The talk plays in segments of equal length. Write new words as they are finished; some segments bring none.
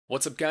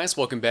What's up guys,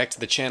 welcome back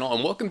to the channel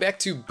and welcome back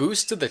to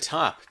Boost to the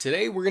Top.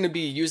 Today we're going to be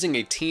using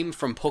a team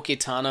from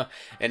Poketana,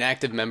 an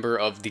active member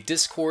of the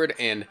Discord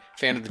and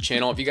fan of the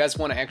channel. If you guys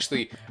want to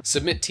actually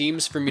submit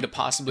teams for me to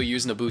possibly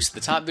use in a Boost to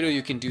the Top video,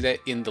 you can do that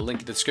in the link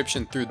in the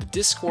description through the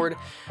Discord.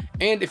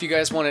 And if you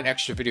guys want an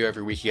extra video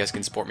every week, you guys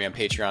can support me on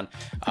Patreon.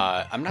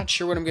 I'm not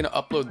sure what I'm going to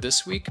upload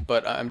this week,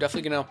 but I'm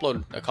definitely going to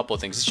upload a couple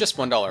of things. It's just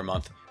 $1 a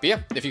month. But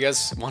yeah, if you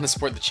guys want to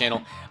support the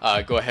channel,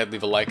 go ahead,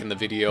 leave a like in the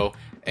video.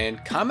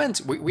 And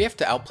comment, we have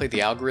to outplay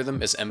the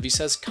algorithm, as Envy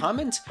says.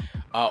 Comment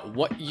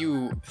what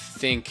you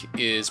think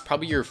is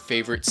probably your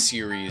favorite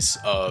series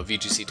of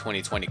VGC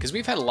 2020, because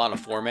we've had a lot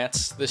of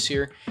formats this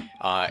year.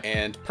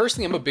 And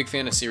personally, I'm a big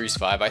fan of Series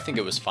 5. I think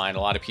it was fine.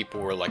 A lot of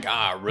people were like,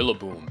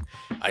 Rillaboom.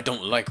 I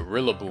don't like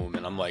Rillaboom.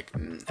 And I'm like,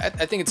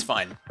 I think it's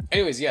fine.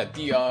 Anyways, yeah,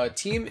 the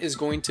team is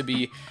going to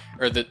be,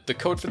 or the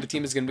code for the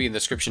team is going to be in the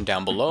description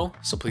down below.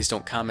 So please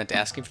don't comment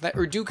asking for that,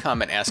 or do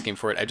comment asking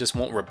for it. I just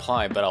won't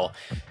reply, but I'll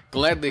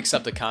gladly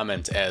accept a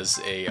comment as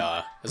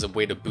a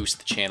way to boost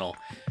the channel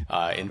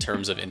in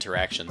terms of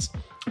interactions.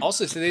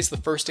 Also, today's the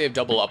first day of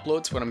double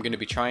uploads. What I'm going to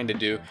be trying to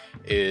do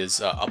is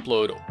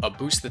upload a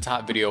Boost the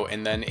Top video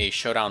and then a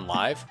Showdown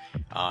Live,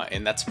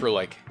 and that's for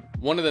like,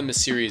 one of them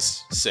is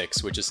Series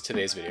 6, which is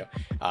today's video,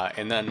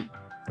 and then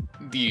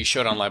the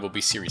Showdown Live will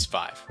be Series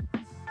 5.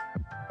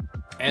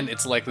 And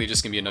it's likely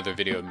just going to be another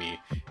video of me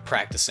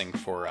practicing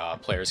for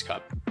Players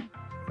Cup.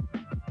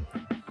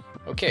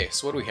 Okay,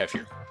 so what do we have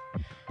here?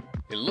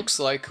 It looks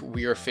like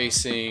we are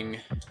facing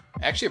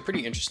actually a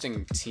pretty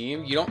interesting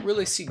team. You don't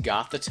really see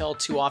Gothitelle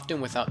too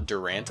often without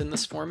Durant in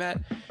this format,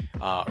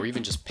 or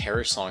even just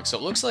Perish Song. So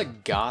it looks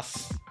like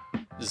Goth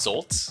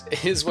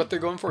Zolt is what they're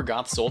going for,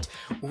 Goth Zolt.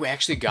 Ooh,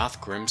 actually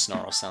Goth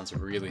Grimmsnarl sounds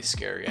really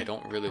scary. I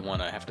don't really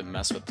want to have to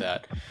mess with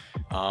that.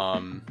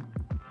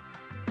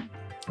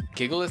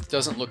 Gigalith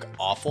doesn't look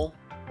awful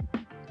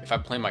if I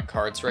play my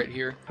cards right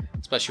here,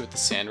 especially with the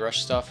Sand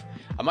Rush stuff.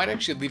 I might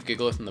actually leave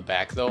Gigalith in the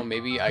back though.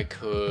 Maybe I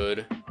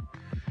could...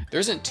 There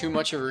isn't too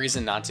much of a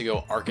reason not to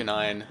go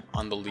Arcanine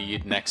on the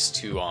lead next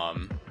to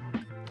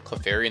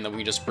Clefairy, and then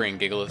we just bring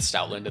Gigalith,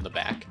 Stoutland in the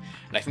back.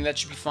 And I think that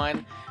should be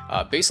fine.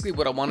 Basically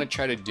what I want to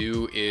try to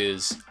do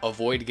is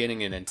avoid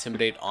getting an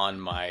Intimidate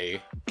on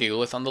my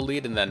Gigalith on the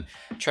lead, and then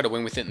try to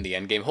win with it in the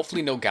end game.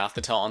 Hopefully no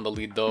Gothitelle on the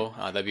lead though,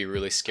 that'd be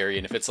really scary.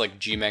 And if it's like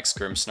G-Max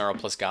Grimmsnarl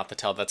plus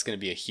Gothitelle, that's going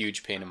to be a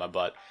huge pain in my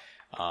butt.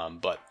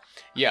 But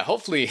yeah,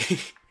 hopefully,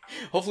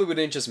 hopefully we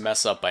didn't just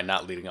mess up by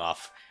not leading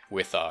off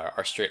with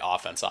our straight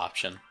offense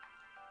option.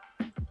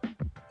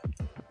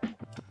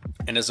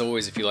 And as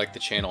always, if you like the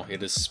channel,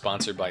 it is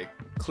sponsored by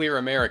Clear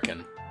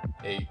American,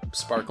 a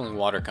sparkling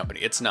water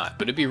company. It's not,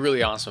 but it'd be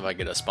really awesome if I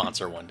get a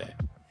sponsor one day.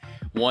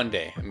 One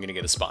day, I'm gonna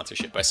get a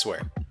sponsorship, I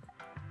swear.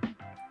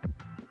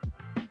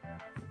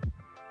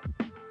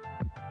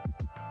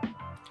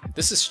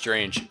 This is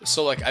strange.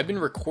 So like, I've been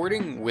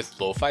recording with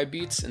lo-fi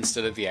beats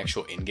instead of the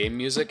actual in-game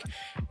music,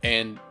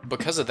 and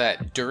because of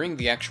that, during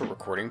the actual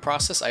recording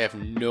process, I have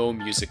no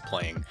music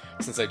playing,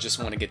 since I just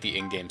want to get the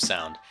in-game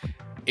sound.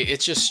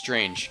 It's just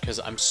strange, because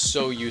I'm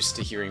so used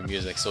to hearing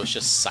music, so it's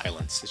just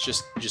silence. It's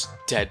just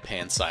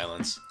deadpan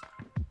silence.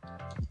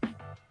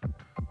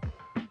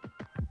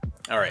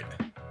 Alright.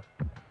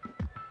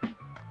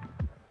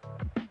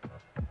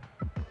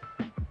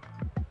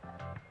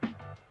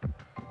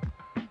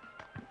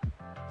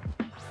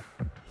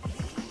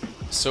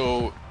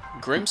 So,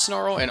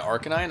 Grimmsnarl and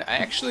Arcanine, I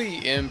actually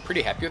am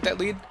pretty happy with that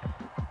lead.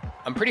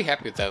 I'm pretty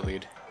happy with that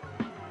lead.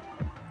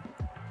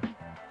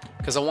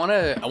 Because I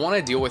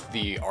wanna deal with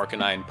the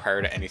Arcanine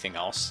prior to anything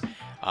else.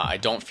 I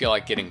don't feel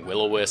like getting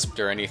Will-O-Wisp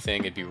or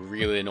anything. It'd be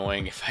really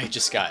annoying if I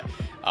just got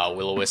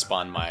Will-O-Wisp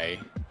on my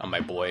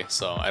boy.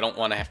 So I don't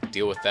want to have to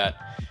deal with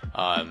that.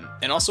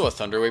 And also a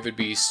Thunder Wave would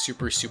be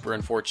super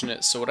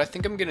unfortunate. So what I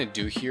think I'm gonna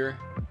do here,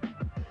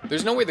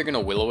 there's no way they're gonna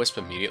Will-O-Wisp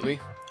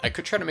immediately. I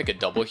could try to make a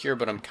double here,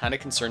 but I'm kind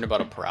of concerned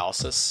about a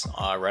Paralysis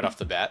right off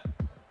the bat.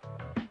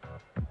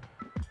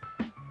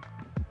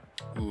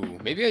 Ooh,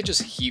 maybe I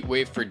just Heat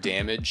Wave for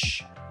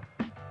damage.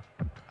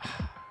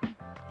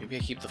 Maybe I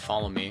keep the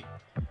Follow Me.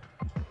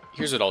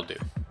 Here's what I'll do.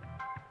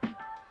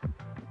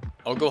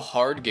 I'll go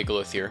hard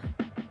Gigalith here.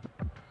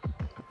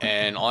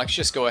 And I'll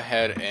actually just go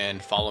ahead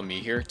and Follow Me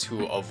here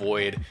to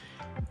avoid...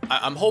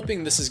 I'm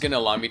hoping this is going to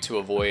allow me to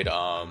avoid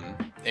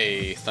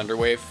a Thunder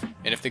Wave.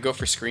 And if they go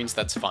for screens,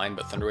 that's fine,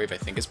 but Thunder Wave I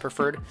think is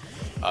preferred.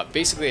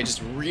 Basically, I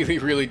just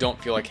really don't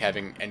feel like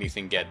having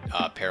anything get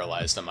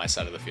paralyzed on my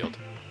side of the field.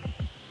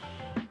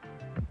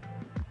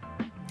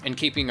 And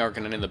keeping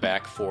Arcanine in the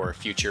back for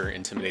future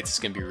Intimidates is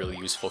going to be really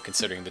useful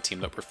considering the team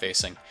that we're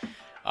facing.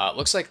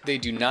 Looks like they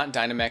do not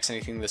Dynamax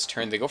anything this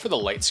turn. They go for the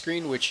Light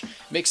Screen, which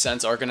makes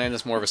sense. Arcanine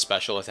is more of a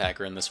special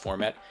attacker in this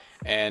format.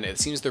 And it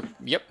seems they're...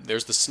 Yep,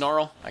 there's the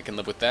Snarl. I can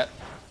live with that.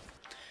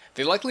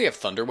 They likely have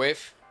Thunder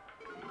Wave.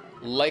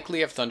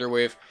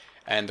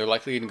 And they're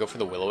likely to go for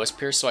the Will-O-Wisp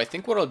here. So I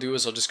think what I'll do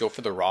is I'll just go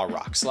for the raw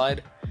Rock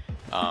Slide.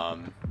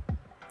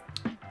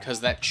 because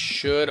that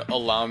should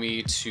allow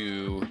me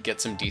to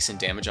get some decent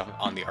damage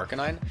on the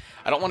Arcanine.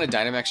 I don't want to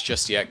Dynamax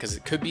just yet because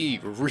it could be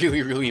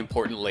really, really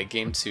important late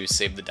game to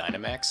save the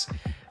Dynamax.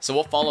 So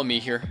we'll follow me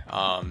here.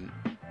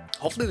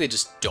 Hopefully they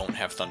just don't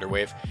have Thunder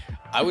Wave.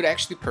 I would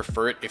actually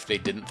prefer it if they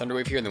didn't Thunder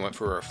Wave here and they went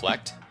for a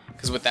Reflect.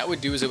 Because what that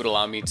would do is it would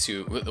allow me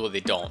to, well they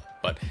don't,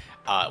 but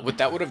what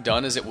that would have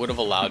done is it would have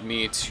allowed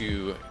me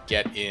to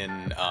get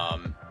in,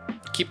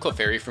 keep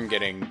Clefairy from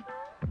getting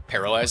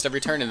paralyzed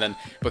every turn, and then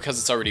because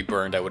it's already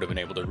burned I would have been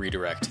able to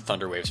redirect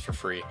Thunder Waves for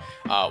free.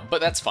 But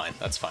that's fine,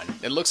 that's fine.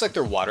 It looks like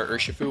they're Water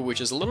Urshifu, which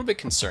is a little bit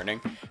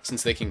concerning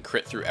since they can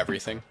crit through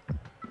everything.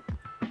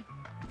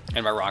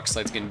 And my Rock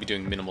Slide's going to be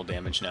doing minimal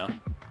damage now.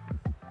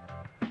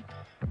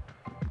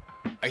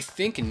 I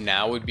think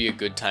now would be a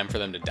good time for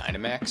them to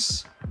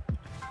Dynamax.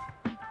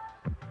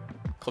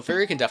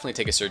 Clefairy can definitely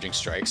take a Surging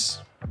Strikes.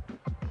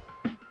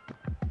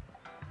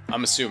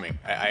 I'm assuming.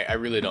 I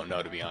really don't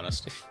know, to be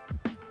honest.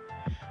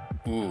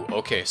 Ooh,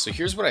 okay, so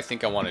here's what I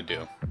think I want to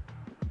do.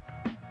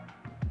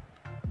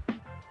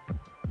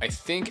 I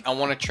think I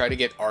want to try to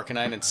get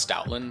Arcanine and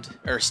Stoutland,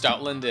 or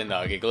Stoutland and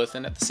Gigalith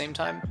in at the same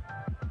time.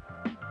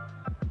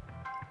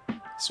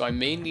 So I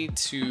may need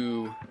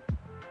to...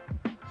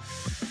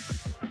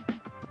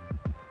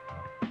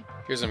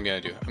 Here's what I'm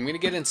going to do. I'm going to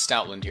get in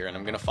Stoutland here, and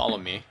I'm going to follow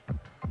me.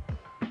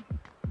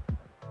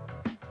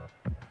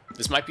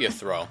 This might be a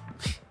throw.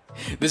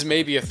 This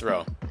may be a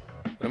throw.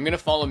 But I'm going to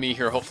follow me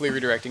here, hopefully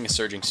redirecting a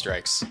Surging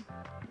Strikes.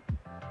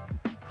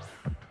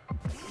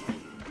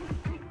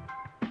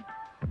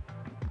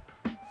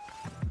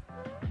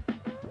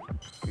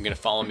 I'm going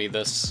to follow me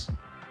this.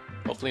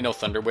 Hopefully no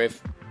Thunder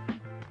Wave.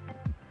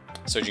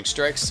 Surging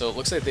Strikes, so it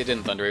looks like they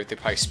didn't Thunder Wave, they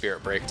probably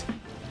Spirit Braked.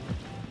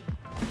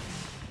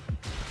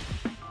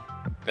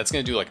 That's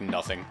going to do, like,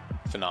 nothing.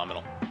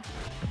 Phenomenal.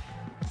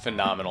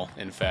 Phenomenal,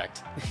 in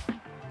fact.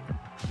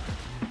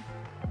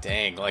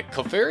 Dang, like,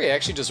 Clefairy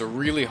actually just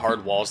really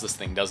hard walls this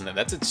thing, doesn't it?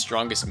 That's its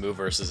strongest move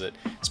versus it.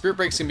 Spirit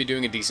Break's going to be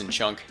doing a decent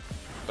chunk,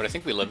 but I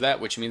think we live that,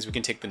 which means we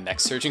can take the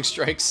next Surging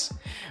Strikes,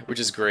 which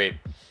is great.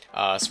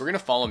 So we're going to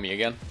follow me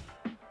again.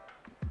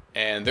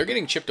 And they're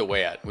getting chipped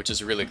away at, which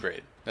is really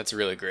great. That's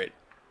really great.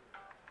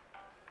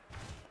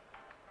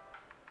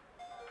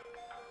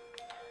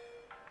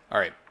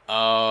 Alright,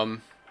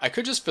 I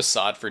could just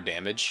Facade for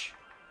damage.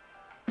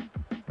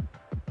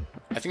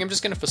 I think I'm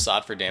just going to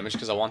Facade for damage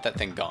because I want that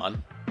thing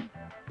gone.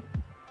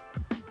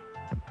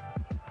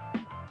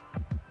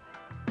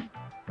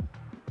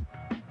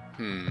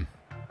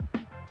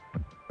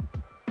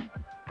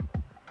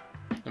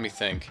 Let me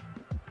think.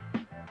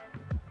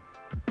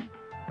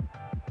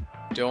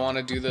 Do I want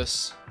to do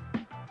this?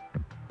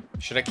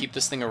 Should I keep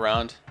this thing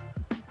around?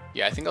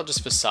 Yeah, I think I'll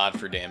just Facade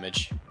for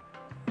damage.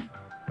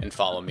 And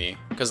follow me,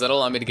 because that'll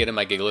allow me to get in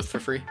my Gigalith for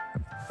free.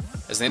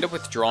 As they end up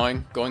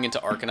withdrawing, going into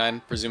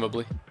Arcanine,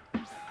 presumably.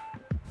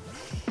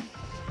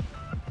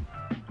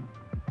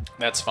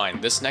 That's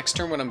fine. This next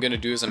turn, what I'm going to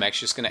do is I'm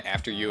actually just going to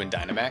After You and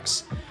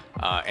Dynamax.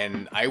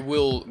 And I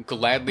will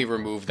gladly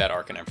remove that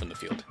Arcanine from the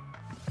field.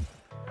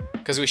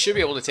 Because we should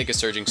be able to take a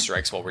Surging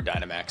Strikes while we're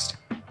Dynamaxed.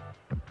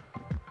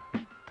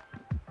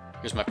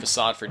 Here's my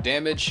Facade for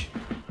damage.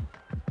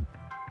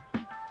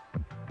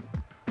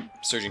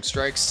 Surging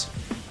Strikes.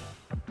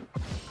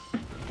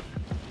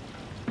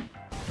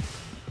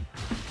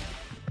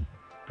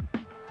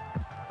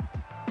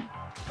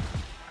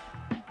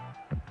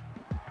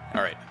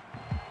 Alright.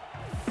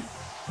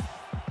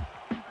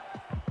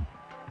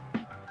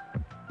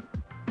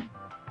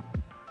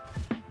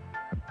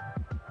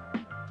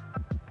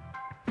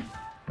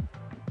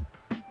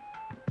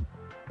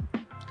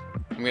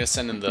 I'm going to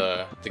send in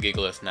the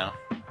Gigalith now.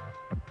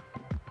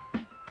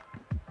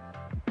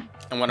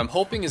 And what I'm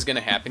hoping is going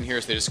to happen here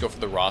is they just go for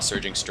the raw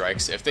Surging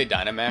Strikes. If they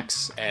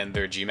Dynamax and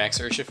they're G-Max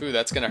Urshifu,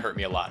 that's going to hurt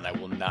me a lot, and I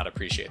will not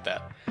appreciate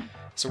that.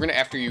 So we're going to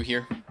After You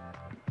here.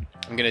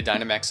 I'm going to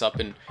Dynamax up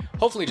and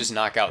hopefully just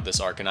knock out this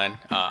Arcanine.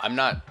 I'm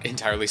not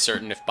entirely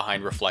certain if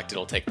behind Reflect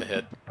it'll take the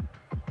hit.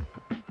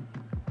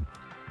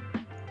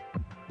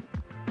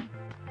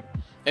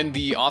 And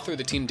the author of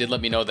the team did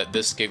let me know that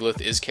this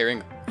Gigalith is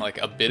carrying like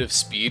a bit of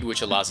speed,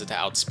 which allows it to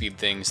outspeed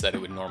things that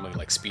it would normally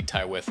like speed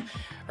tie with.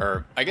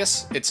 Or I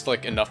guess it's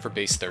like enough for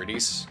base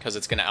 30s, because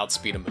it's going to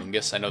outspeed a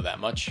Moongus, I know that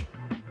much.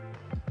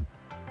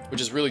 Which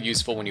is really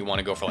useful when you want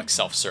to go for like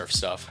self-surf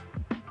stuff.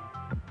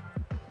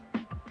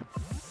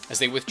 As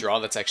they withdraw,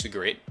 that's actually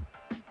great.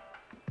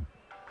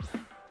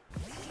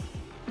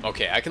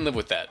 Okay, I can live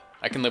with that.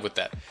 I can live with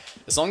that.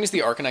 As long as the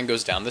Arcanine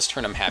goes down this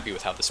turn, I'm happy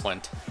with how this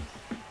went.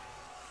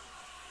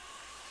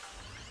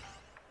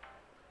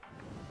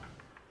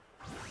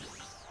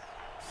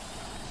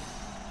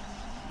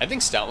 I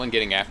think Stoutland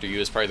getting After You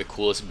is probably the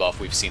coolest buff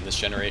we've seen this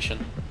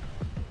generation.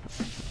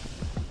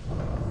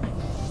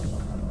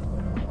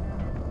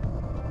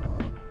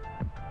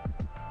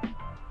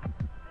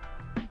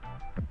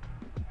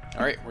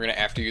 Alright, we're gonna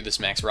After You this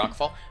Max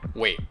Rockfall.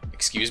 Wait,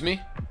 excuse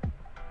me?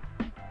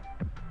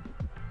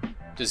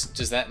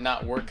 Does that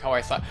not work how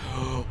I thought?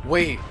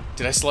 Wait,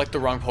 did I select the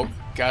wrong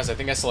Guys, I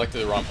think I selected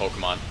the wrong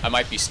Pokemon. I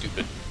might be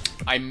stupid.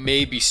 I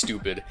may be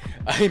stupid.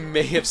 I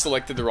may have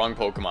selected the wrong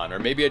Pokemon, or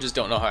maybe I just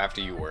don't know how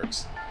After You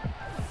works.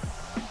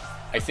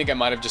 I think I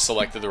might have just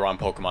selected the wrong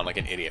Pokemon like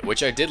an idiot,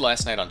 which I did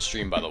last night on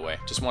stream, by the way.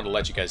 Just wanted to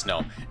let you guys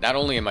know. Not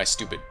only am I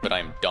stupid, but I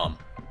am dumb.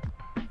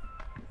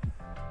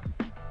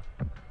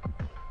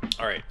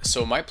 Alright,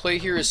 so my play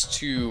here is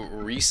to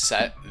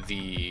reset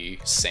the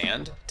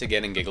sand to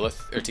get in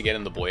Gigalith, or to get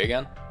in the boy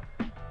again.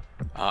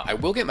 I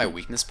will get my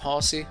weakness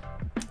policy.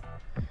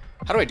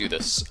 How do I do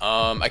this?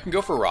 I can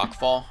go for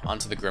Rockfall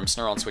onto the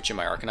Grimmsnarl and switch in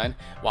my Arcanine.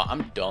 Wow,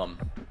 I'm dumb.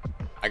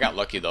 I got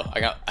lucky though.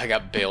 I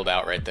got bailed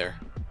out right there.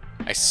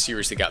 I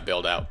seriously got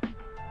bailed out.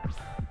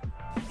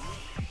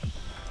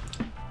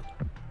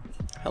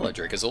 Hello,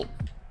 Dracozolt.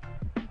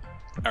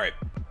 Alright.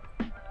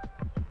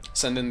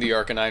 Send in the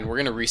Arcanine. We're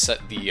gonna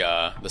reset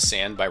the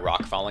sand by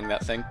rockfalling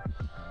that thing.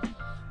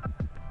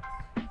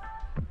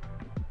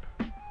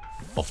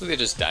 Hopefully they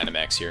just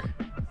Dynamax here.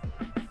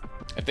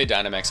 If they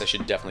Dynamax, I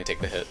should definitely take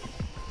the hit.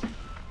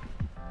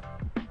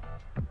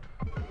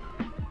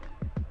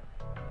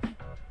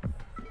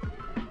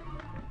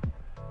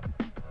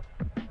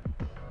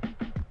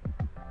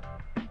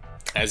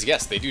 As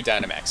yes, they do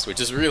Dynamax, which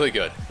is really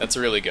good. That's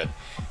really good.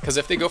 Because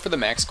if they go for the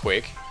Max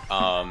Quake,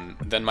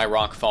 then my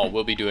Rockfall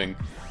will be doing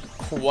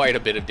quite a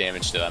bit of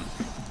damage to them.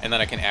 And then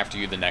I can After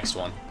You the next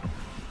one.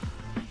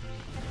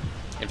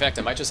 In fact,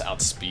 I might just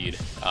outspeed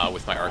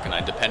with my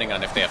Arcanine, depending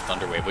on if they have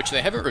Thunder Wave, which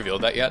they haven't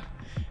revealed that yet.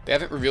 They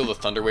haven't revealed the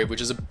Thunder Wave,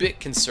 which is a bit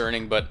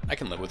concerning, but I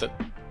can live with it.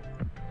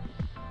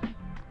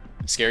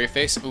 Scary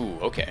Face? Ooh,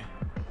 okay.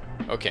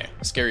 Okay,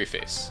 Scary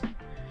Face.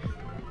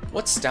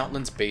 What's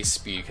Stoutland's base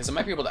speed? Because I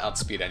might be able to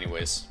outspeed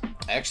anyways.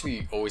 I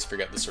actually always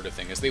forget this sort of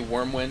thing. Is they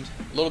Wormwind?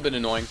 A little bit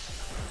annoying.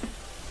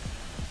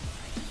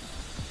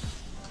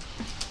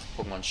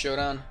 Pokemon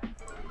Showdown.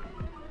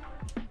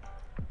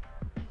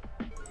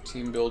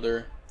 Team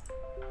Builder.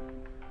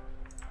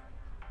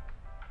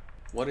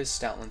 What is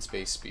Stoutland's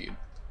base speed?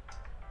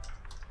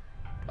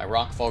 My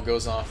Rockfall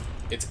goes off.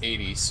 It's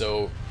 80,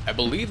 so I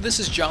believe this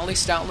is Jolly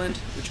Stoutland,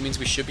 which means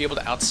we should be able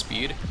to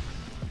outspeed.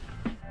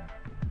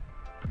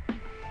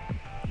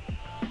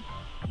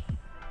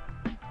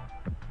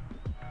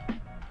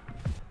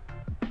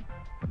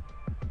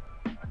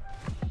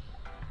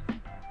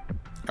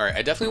 Alright,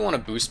 I definitely want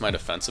to boost my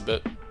defense a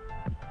bit.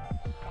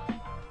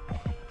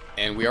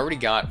 And we already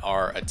got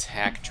our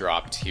attack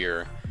dropped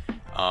here.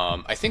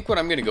 I think what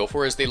I'm going to go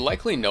for is they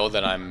likely know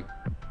that I'm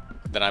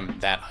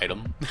that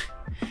item.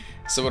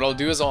 So what I'll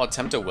do is I'll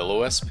attempt a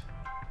Will-O-Wisp.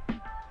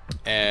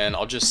 And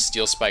I'll just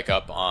Steel Spike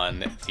up on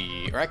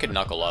the... or I could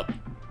Knuckle up.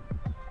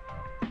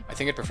 I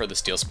think I'd prefer the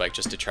Steel Spike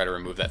just to try to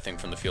remove that thing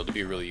from the field. To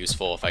be really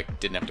useful if I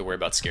didn't have to worry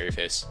about Scary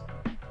Face.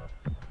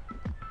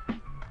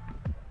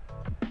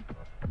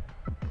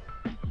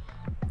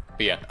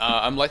 But yeah,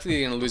 I'm likely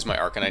going to lose my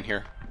Arcanine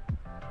here.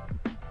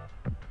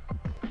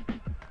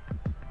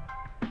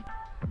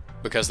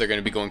 Because they're going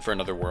to be going for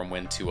another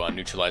Wormwind to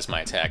neutralize my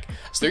attack.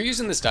 So they're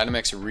using this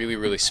Dynamax really,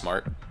 really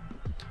smart.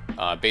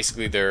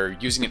 Basically, they're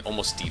using it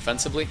almost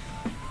defensively.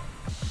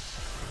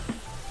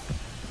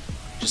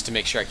 Just to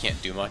make sure I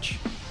can't do much.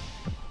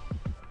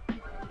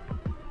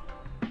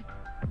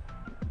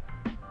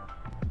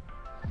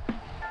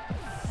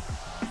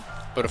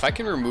 But if I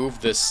can remove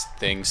this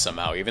thing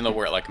somehow, even though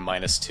we're at like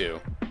 -2.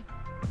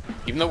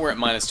 Even though we're at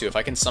 -2, if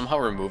I can somehow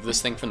remove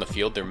this thing from the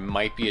field, there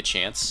might be a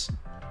chance.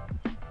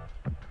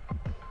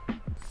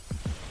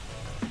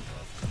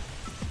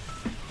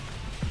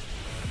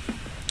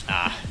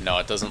 Ah, no,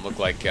 it doesn't look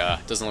like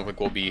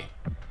we'll be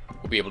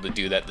able to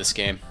do that this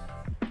game.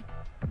 I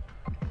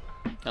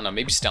don't know,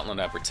 maybe Stoutland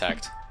have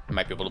Protect. I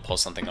might be able to pull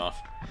something off.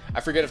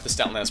 I forget if the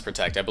Stoutland has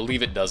Protect. I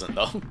believe it doesn't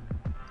though.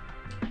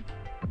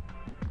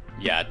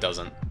 Yeah, it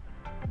doesn't.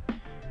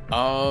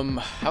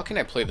 How can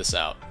I play this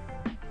out?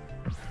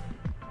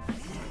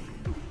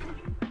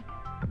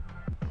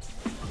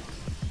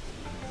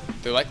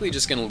 They're likely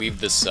just gonna leave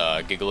this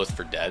Gigalith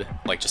for dead,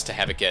 like just to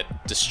have it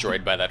get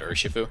destroyed by that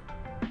Urshifu.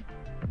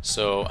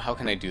 So how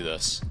can I do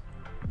this?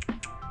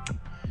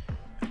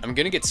 I'm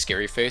gonna get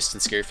Scary Faced,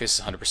 and Scary Face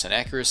is 100%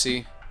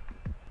 accuracy.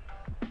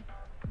 I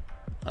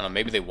don't know,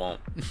 maybe they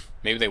won't.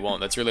 Maybe they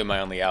won't. That's really my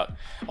only out.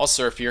 I'll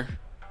Surf here.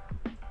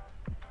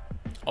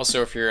 I'll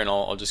Surf here, and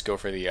I'll just go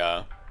for the.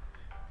 I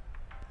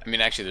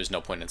mean, actually, there's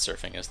no point in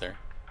surfing, is there?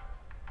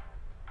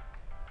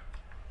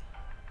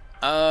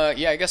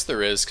 Yeah, I guess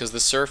there is, because the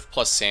Surf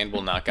plus Sand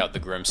will knock out the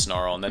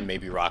Grimmsnarl, and then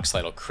maybe Rock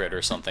Slide will crit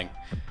or something.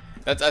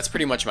 That's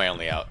pretty much my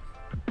only out.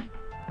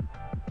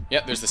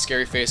 Yep, there's the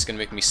Scary Face, gonna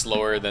make me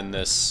slower than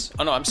this.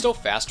 Oh no, I'm still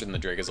faster than the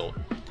Dracozolt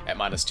at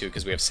 -2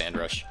 because we have Sand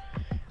Rush.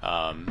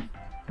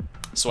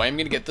 So I am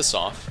gonna get this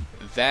off.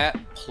 That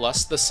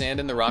plus the Sand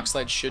and the Rock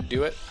Slide should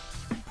do it.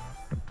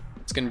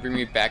 It's gonna bring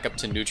me back up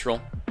to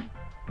neutral.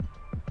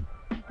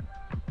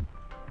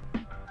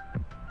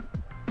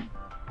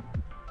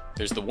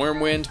 There's the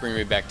Wormwind, bring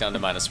me back down to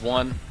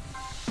 -1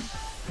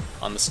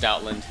 on the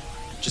Stoutland.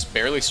 Just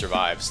barely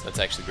survives. That's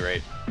actually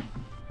great.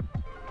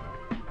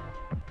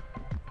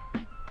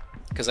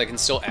 Because I can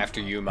still After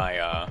You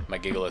my my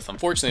Gigalith.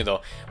 Unfortunately,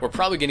 though, we're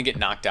probably going to get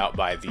knocked out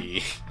by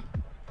the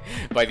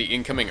by the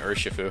incoming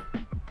Urshifu.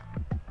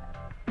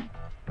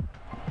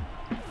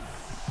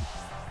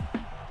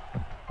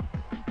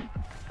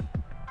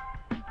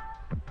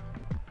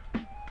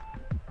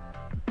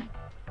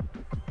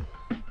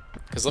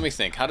 Because let me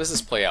think, how does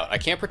this play out? I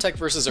can't protect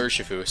versus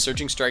Urshifu.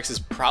 Surging Strikes is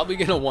probably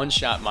going to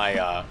one-shot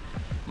my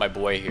my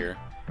boy here.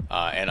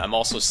 And I'm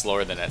also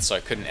slower than it, so I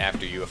couldn't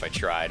after you if I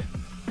tried.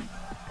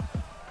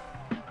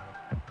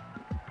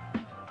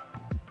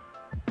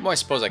 Well, I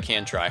suppose I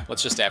can try.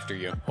 Let's just after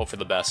you. Hope for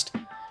the best.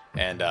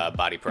 And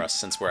body press,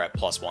 since we're at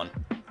 +1.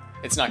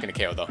 It's not going to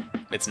KO, though.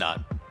 It's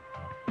not.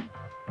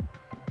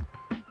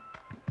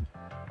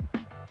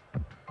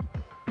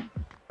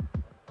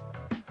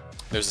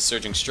 There's the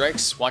Surging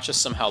Strikes. Watch us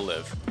somehow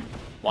live.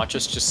 Watch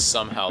us just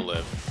somehow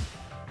live.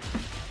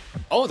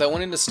 Oh, that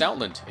went into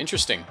Stoutland.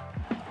 Interesting.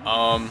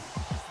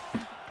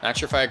 Not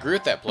sure if I agree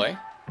with that play.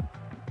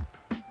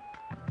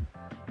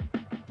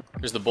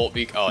 There's the Bolt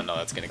Beak. Oh, no,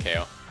 that's going to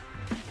KO.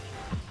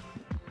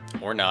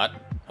 Or not.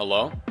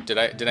 Hello? Did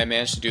I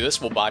manage to do this?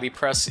 Will body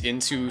press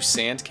into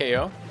Sand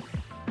KO?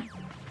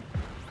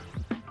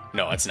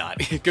 No, it's not.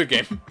 Good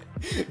game.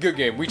 Good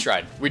game. We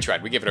tried. We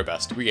tried. We gave it our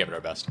best. We gave it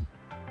our best.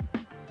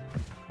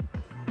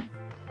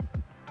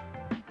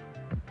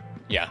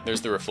 Yeah,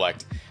 there's the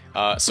Reflect.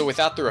 So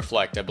without the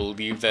Reflect, I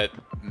believe that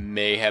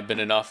may have been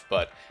enough,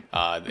 but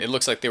it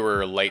looks like they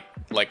were light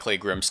clay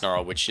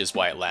Grimmsnarl, which is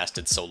why it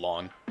lasted so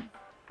long.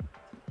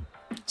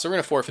 So we're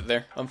gonna forfeit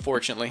there,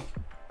 unfortunately.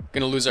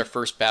 Gonna lose our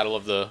first battle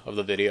of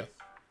the video.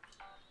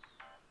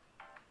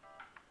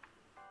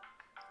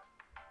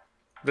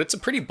 But it's a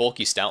pretty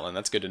bulky Stoutland,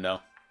 that's good to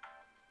know.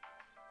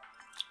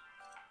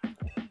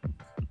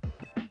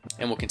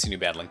 And we'll continue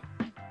battling.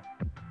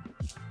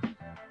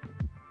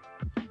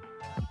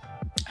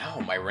 Ow,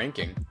 my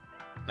ranking.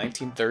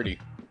 1930.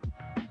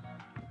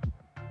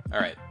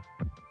 Alright.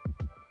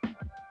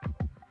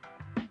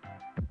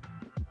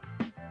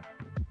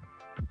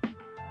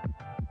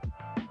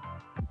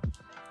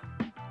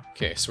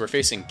 Okay, so we're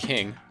facing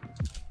King.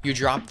 You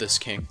dropped this,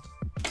 King.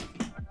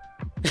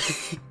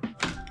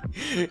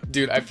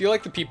 Dude, I feel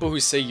like the people who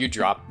say you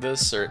dropped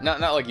this, or not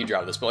like you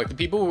dropped this, but like the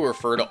people who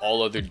refer to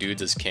all other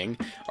dudes as King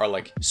are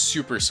like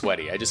super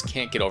sweaty. I just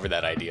can't get over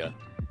that idea.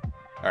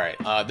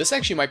 Alright, this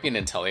actually might be an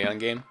Inteleon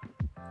game.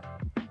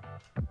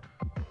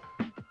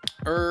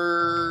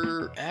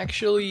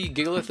 Actually,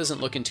 Gigalith isn't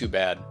looking too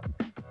bad.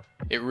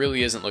 It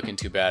really isn't looking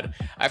too bad.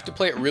 I have to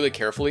play it really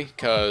carefully,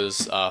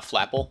 because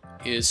Flapple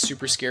is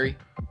super scary.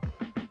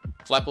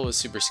 Flapple is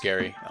super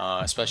scary,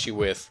 especially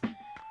with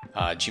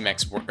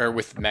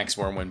with Max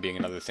Wormwind being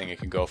another thing it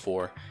could go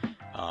for,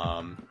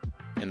 and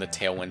the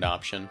Tailwind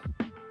option.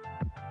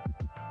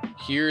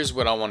 Here's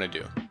what I want to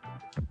do.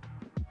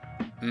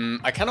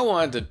 I kind of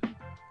wanted to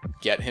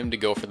get him to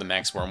go for the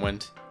Max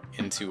Wormwind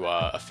into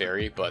a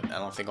Fairy, but I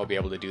don't think I'll be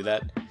able to do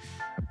that.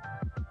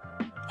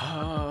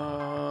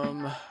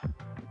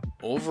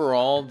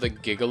 Overall, the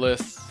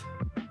Gigalith,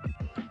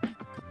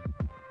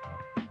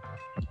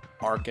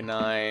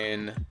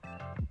 Arcanine,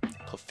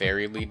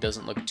 Clefairy lead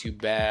doesn't look too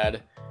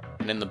bad.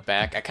 And in the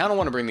back, I kind of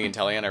want to bring the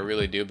Inteleon, I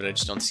really do, but I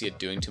just don't see it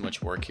doing too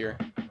much work here.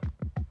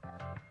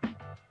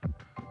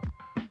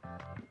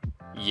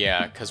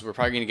 Yeah, because we're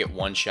probably going to get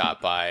one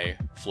shot by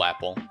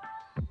Flapple.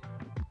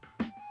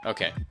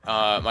 Okay,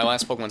 my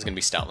last Pokemon's going to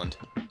be Stoutland.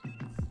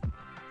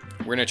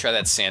 We're going to try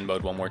that Sand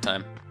mode one more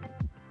time.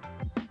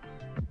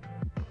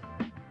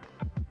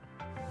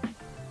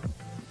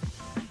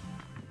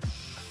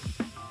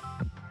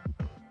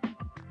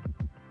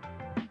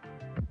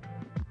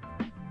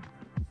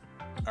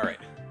 Alright.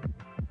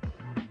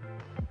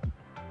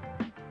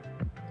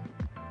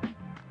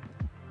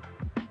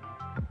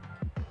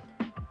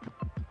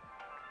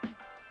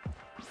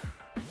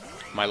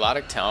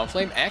 Milotic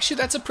Talonflame? Actually,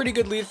 that's a pretty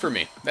good lead for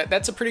me.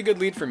 That's a pretty good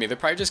lead for me. They're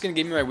probably just going to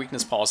give me my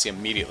weakness policy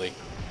immediately.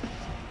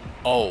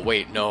 Oh,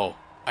 wait, no.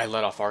 I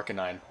let off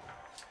Arcanine.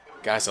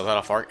 Guys, I let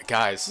off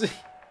Guys.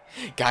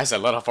 Guys, I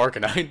let off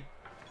Arcanine.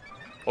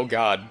 Oh,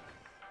 God.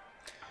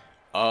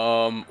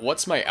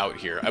 What's my out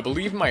here? I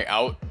believe my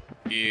out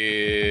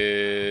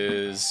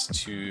is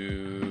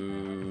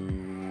to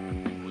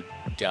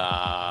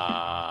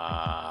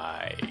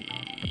die.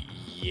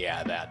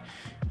 Yeah, that.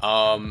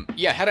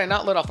 Yeah, had I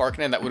not let off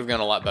Arcanine, that would have gone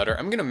a lot better.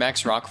 I'm gonna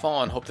max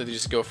Rockfall and hope that they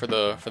just go for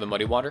the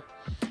Muddy Water.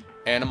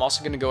 And I'm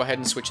also gonna go ahead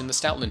and switch in the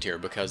Stoutland here,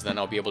 because then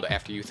I'll be able to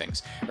after you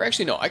things. Or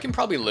actually, no, I can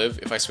probably live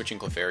if I switch in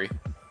Clefairy.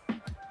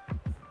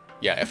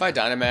 Yeah, if I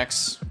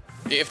Dynamax,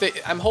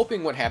 I'm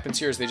hoping what happens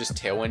here is they just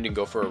Tailwind and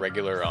go for a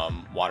regular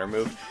water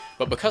move.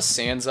 But because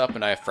Sand's up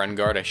and I have Friend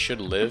Guard, I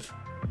should live.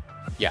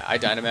 Yeah, I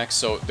Dynamax,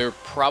 so they're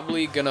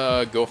probably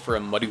gonna go for a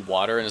Muddy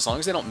Water, and as long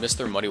as they don't miss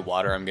their Muddy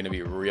Water, I'm gonna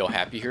be real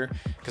happy here,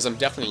 because I'm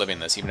definitely living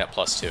this, even at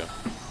 +2.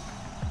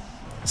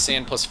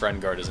 Sand plus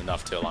Friend Guard is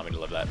enough to allow me to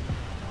live that.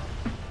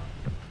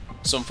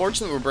 So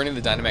unfortunately, we're burning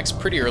the Dynamax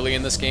pretty early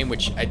in this game,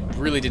 which I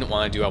really didn't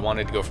want to do. I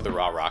wanted to go for the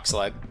raw Rock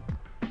Slide.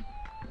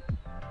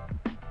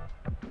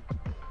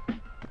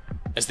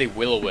 As they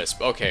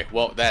Will-O-Wisp. Okay,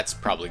 well, that's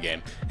probably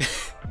game.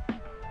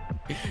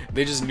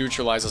 They just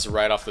neutralize us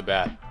right off the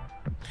bat.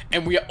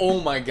 And we,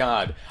 oh my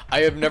god,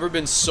 I have never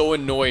been so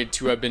annoyed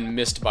to have been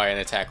missed by an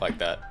attack like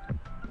that.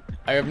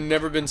 I have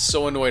never been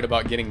so annoyed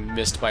about getting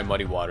missed by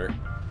Muddy Water.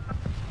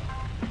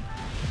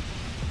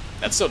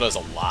 That still does a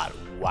lot.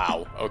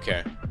 Wow,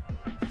 okay.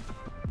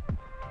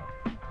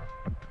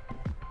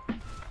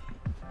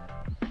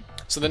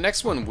 So the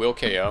next one will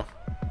KO.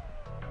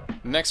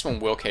 The next one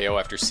will KO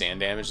after sand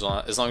damage,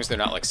 as long as they're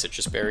not like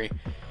Citrus Berry.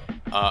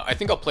 I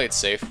think I'll play it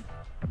safe.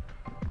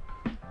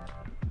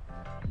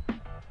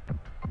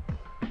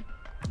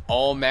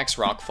 I'll max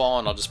Rockfall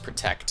and I'll just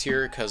protect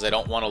here because I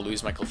don't want to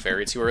lose my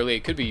Clefairy too early.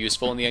 It could be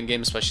useful in the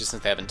endgame, especially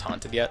since they haven't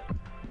taunted yet.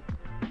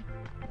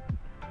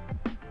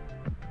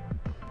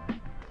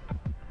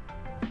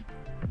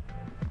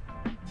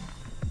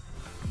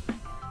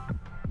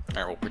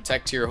 Alright, we'll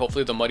protect here.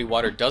 Hopefully the Muddy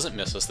Water doesn't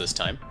miss us this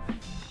time.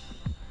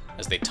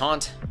 As they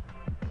taunt.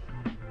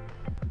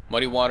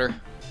 Muddy Water.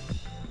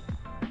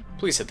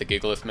 Please hit the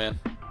Gigalith, man.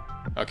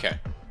 Okay.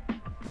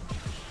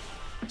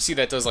 See,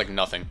 that does like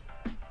nothing.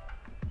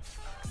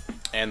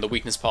 And the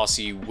Weakness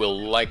Posse will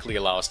likely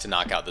allow us to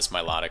knock out this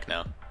Milotic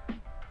now.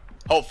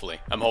 Hopefully.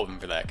 I'm hoping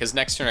for that, because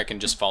next turn I can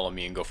just follow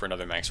me and go for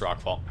another max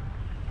Rockfall.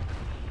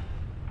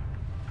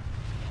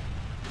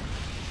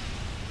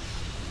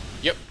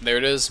 Yep, there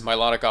it is.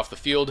 Milotic off the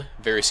field.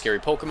 Very scary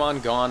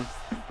Pokemon. Gone.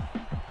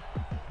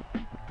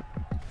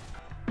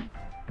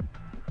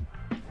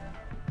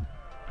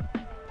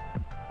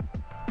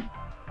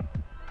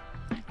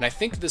 And I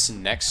think this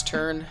next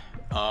turn...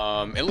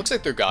 it looks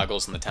like they're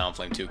Goggles in the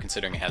Talonflame too,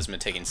 considering it hasn't been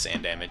taking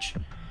sand damage.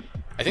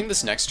 I think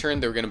this next turn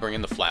they're going to bring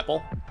in the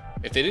Flapple.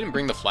 If they didn't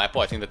bring the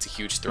Flapple, I think that's a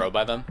huge throw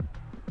by them.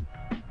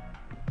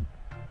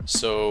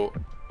 So,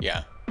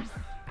 yeah.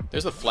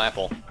 There's the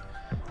Flapple.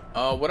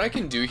 What I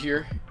can do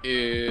here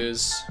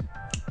is...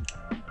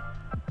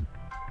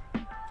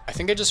 I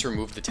think I just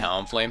remove the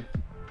Talonflame.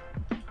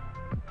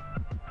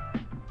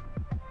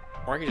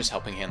 Or I can just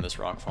Helping Hand this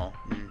Rockfall.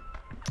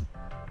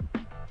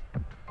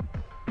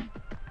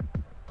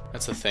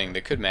 That's the thing,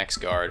 they could max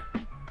Guard.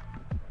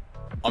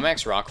 I'll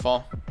max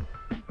Rockfall.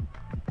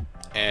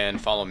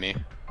 And follow me.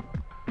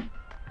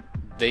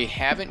 They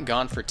haven't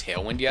gone for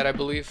Tailwind yet, I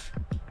believe.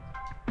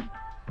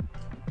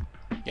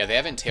 Yeah, they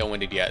haven't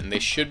Tailwinded yet, and they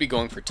should be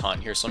going for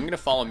Taunt here, so I'm going to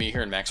follow me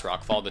here and max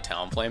Rockfall the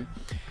Talonflame.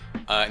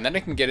 And then I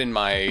can get in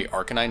my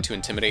Arcanine to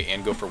Intimidate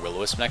and go for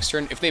Will-O-Wisp next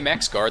turn. If they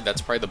max Guard,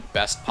 that's probably the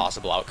best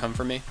possible outcome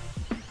for me.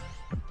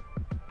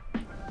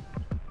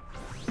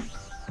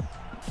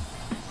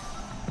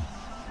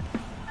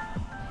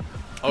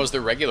 Oh, is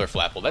there regular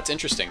Flapple? That's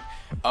interesting.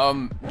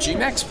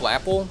 G-Max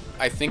Flapple,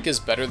 I think,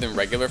 is better than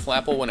regular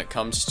Flapple when it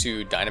comes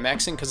to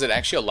Dynamaxing, because it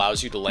actually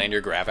allows you to land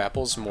your Grav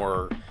Apples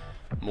more,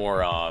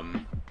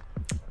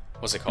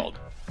 what's it called?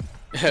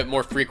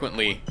 more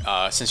frequently,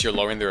 since you're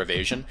lowering their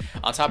evasion.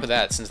 On top of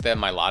that, since they have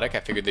Milotic, I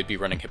figured they'd be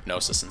running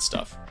Hypnosis and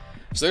stuff.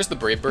 So there's the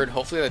Brave Bird.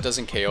 Hopefully that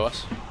doesn't KO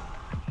us.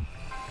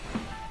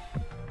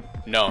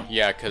 No,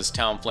 yeah, because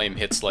Talonflame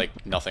hits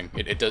like nothing.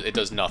 It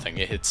does nothing.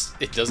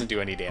 It doesn't do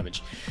any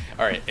damage.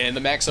 Alright, and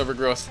the max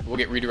Overgrowth will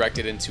get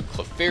redirected into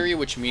Clefairy,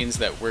 which means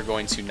that we're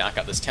going to knock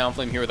out this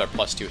Talonflame here with our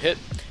 +2 hit.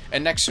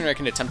 And next turn I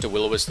can attempt to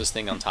Will-O-Wisp this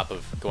thing on top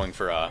of going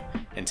for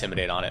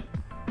Intimidate on it.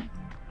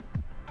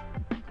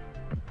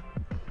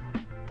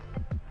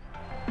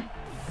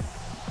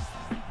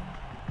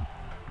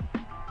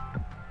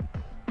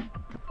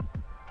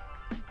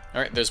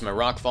 Alright, there's my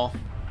Rockfall.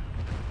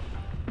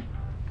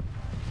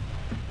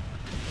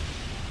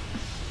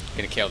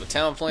 Gonna KO the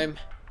Talonflame.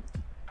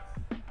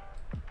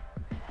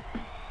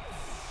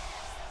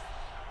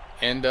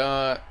 And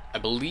I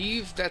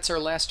believe that's our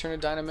last turn of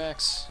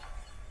Dynamax.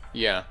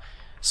 Yeah.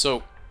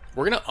 So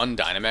we're gonna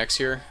undynamax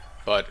here,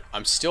 but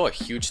I'm still a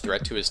huge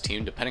threat to his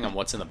team depending on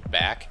what's in the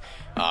back.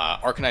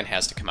 Arcanine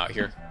has to come out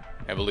here,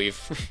 I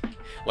believe.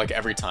 Like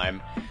every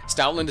time.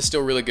 Stoutland is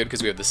still really good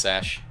because we have the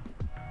Sash.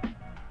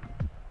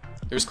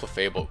 There's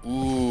Clefable.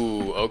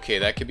 Ooh, okay,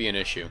 that could be an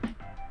issue.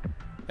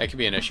 That could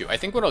be an issue. I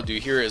think what I'll do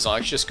here is I'll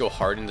actually just go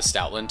hard into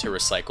Stoutland to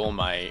recycle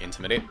my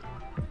Intimidate.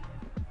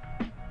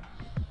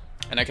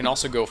 And I can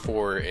also go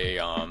for a,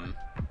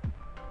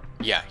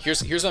 yeah,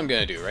 here's what I'm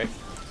gonna do, right?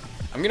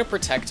 I'm gonna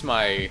protect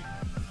my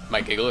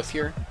Gigalith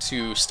here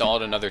to stall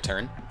out another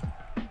turn,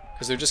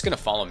 because they're just gonna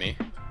follow me.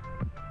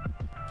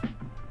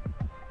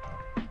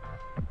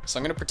 So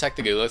I'm gonna protect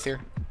the Gigalith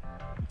here.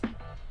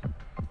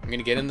 I'm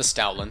gonna get in the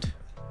Stoutland.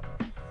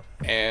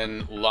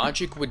 And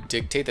logic would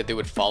dictate that they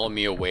would follow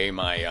me away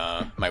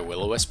my my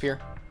Will-O-Wisp here.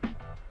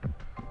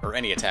 Or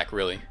any attack,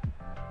 really.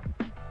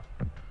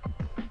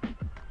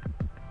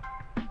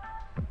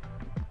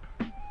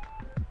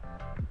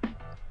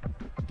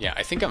 Yeah,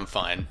 I think I'm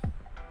fine.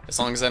 As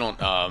long as I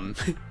don't,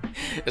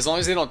 as long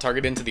as they don't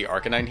target into the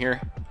Arcanine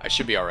here, I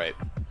should be alright.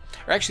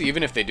 Or actually,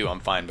 even if they do,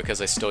 I'm fine,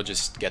 because I still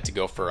just get to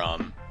go for,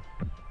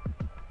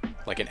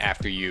 like an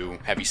after you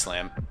heavy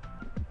slam.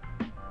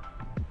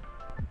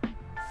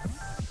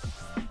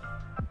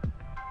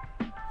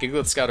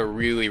 Gigalith's got a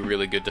really,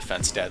 really good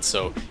defense stat,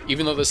 so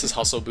even though this is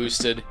hustle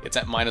boosted, it's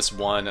at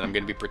 -1 and I'm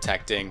going to be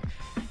protecting.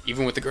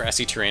 Even with the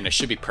grassy terrain, I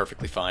should be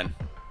perfectly fine.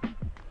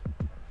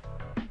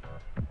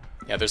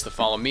 Yeah, there's the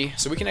follow me.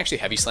 So we can actually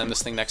heavy slam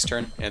this thing next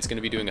turn, and it's going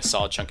to be doing a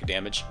solid chunk of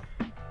damage.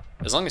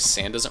 As long as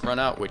sand doesn't run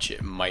out, which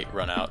it might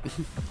run out.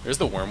 There's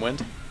the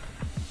Wormwind.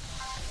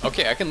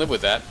 Okay, I can live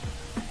with that.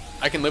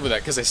 I can live with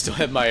that because I still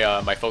have my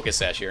my Focus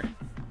Sash here.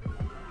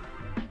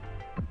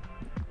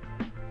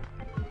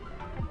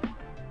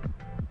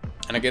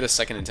 And I get a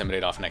second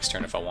Intimidate off next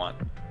turn if I want.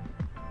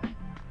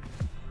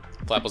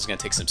 Flapple's going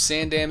to take some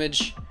sand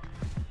damage.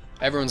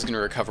 Everyone's going to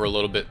recover a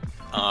little bit.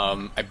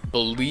 I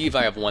believe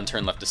I have 1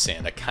 turn left to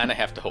sand. I kind of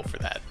have to hope for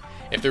that.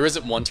 If there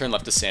isn't 1 turn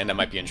left to sand, I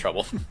might be in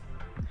trouble.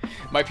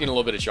 Might be in a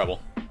little bit of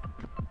trouble.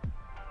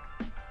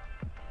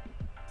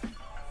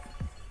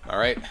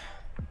 Alright.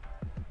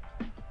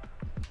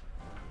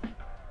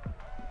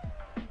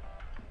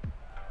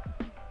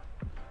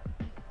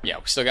 Yeah,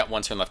 we still got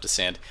 1 turn left to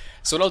sand.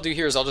 So what I'll do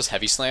here is I'll just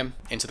heavy slam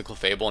into the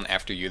Clefable and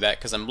after you that,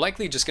 because I'm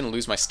likely just going to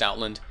lose my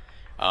Stoutland.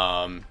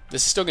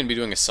 This is still going to be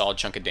doing a solid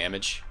chunk of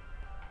damage.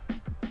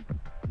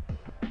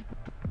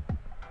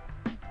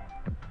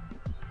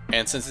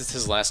 And since it's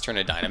his last turn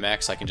of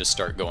Dynamax, I can just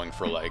start going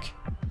for like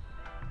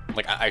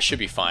I should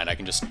be fine. I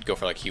can just go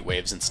for like Heat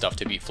Waves and stuff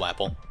to beat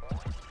Flapple,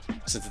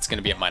 since it's going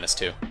to be at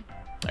 -2.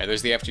 Alright,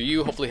 there's the after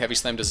you. Hopefully Heavy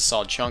Slam does a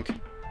solid chunk.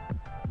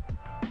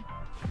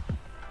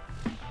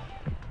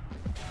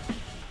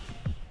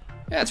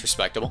 Yeah, it's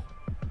respectable.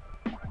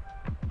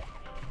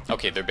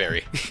 Okay, they're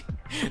Berry.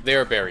 They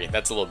are Berry.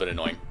 That's a little bit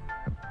annoying.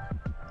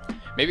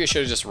 Maybe I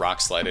should have just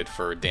Rock Slided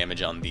for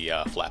damage on the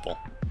Flapple.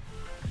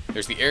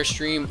 There's the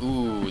Airstream.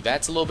 Ooh,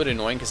 that's a little bit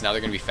annoying because now they're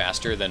going to be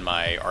faster than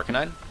my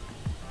Arcanine.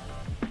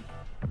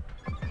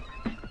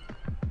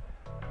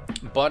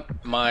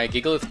 But my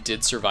Gigalith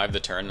did survive the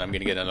turn, and I'm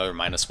going to get another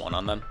 -1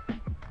 on them.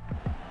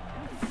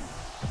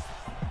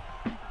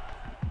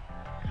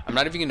 I'm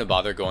not even going to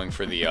bother going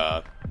for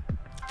the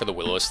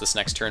Will-O-Wisp this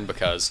next turn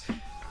because,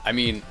 I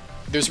mean,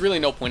 there's really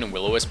no point in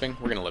Will-O-Wisping.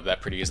 We're going to live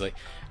that pretty easily,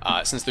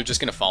 since they're just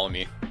going to follow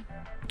me.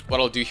 What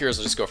I'll do here is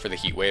I'll just go for the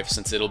Heat Wave,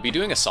 since it'll be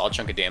doing a solid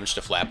chunk of damage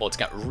to Flapple. It's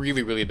got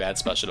really, really bad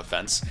special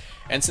defense,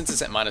 and since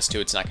it's at -2,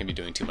 it's not going to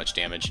be doing too much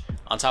damage.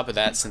 On top of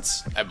that,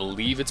 since I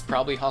believe it's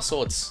probably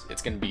Hustle,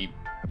 it's going to be,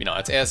 you know,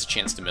 it has a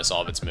chance to miss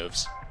all of its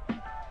moves.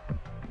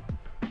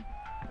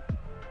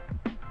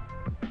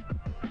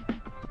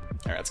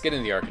 Alright, let's get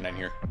into the Arcanine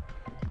here.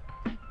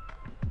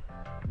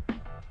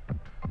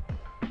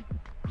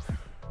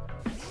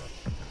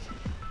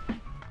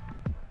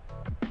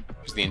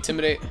 Here's the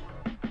Intimidate.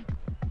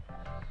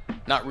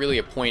 Not really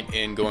a point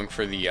in going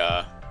for the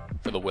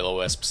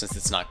Will-O-Wisp since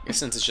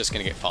it's just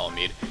gonna get Follow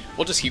Mead.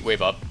 We'll just Heat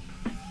Wave up,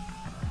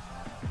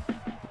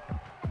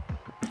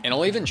 and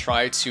I'll even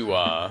try to.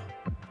 I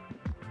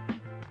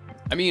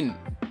mean,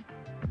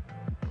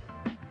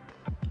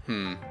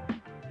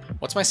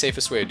 what's my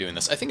safest way of doing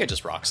this? I think I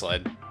just Rock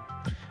Slide.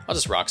 I'll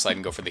just Rock Slide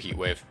and go for the Heat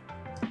Wave.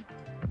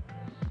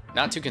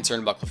 Not too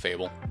concerned about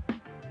Clefable.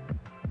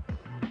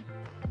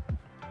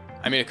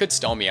 I mean, it could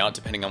stall me out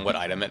depending on what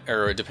item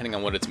or depending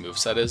on what its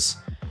moveset is,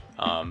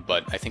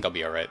 but I think I'll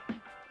be alright.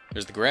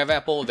 There's the Grav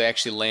Apple. They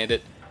actually land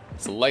it.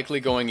 It's likely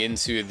going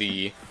into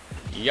the,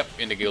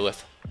 into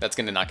Gigalith. That's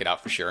going to knock it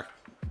out for sure.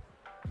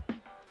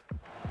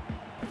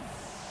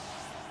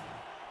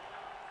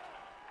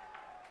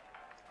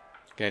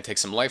 Gonna take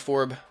some Life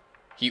Orb,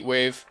 Heat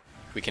Wave.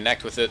 We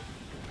connect with it.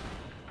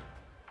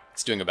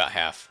 It's doing about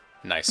half.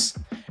 Nice.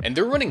 And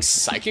they're running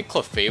Psychic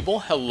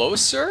Clefable? Hello,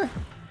 sir?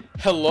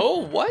 Hello?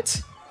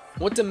 What?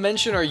 What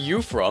dimension are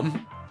you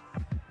from?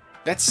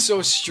 That's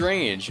so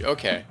strange.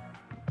 Okay.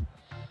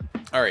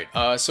 Alright,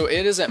 so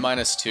it is at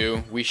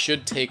 -2. We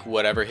should take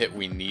whatever hit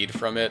we need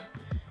from it.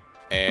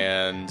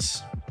 And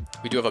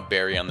we do have a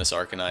Berry on this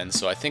Arcanine,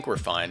 so I think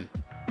we're fine.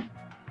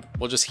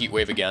 We'll just Heat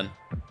Wave again.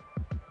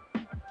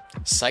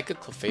 Psychic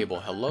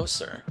Clefable. Hello,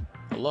 sir.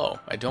 Hello.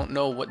 I don't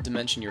know what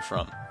dimension you're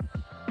from.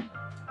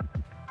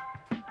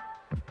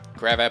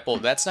 Grav Apple.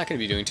 That's not going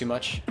to be doing too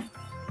much.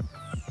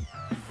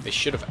 They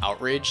should have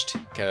Outraged,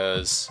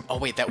 because... Oh,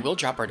 wait, that will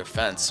drop our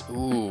defense.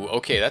 Ooh,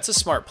 okay, that's a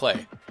smart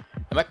play.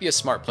 That might be a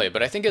smart play,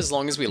 but I think as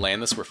long as we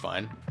land this, we're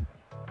fine.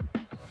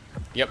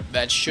 Yep,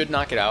 that should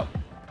knock it out.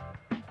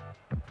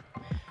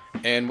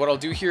 And what I'll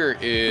do here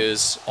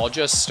is I'll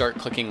just start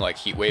clicking, like,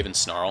 Heat Wave and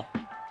Snarl.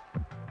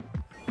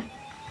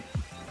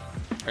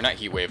 Or not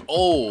Heat Wave.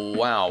 Oh,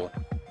 wow.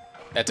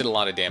 That did a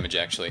lot of damage,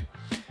 actually.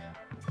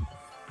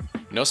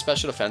 No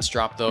special defense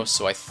drop, though,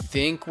 so I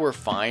think we're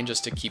fine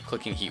just to keep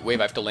clicking Heat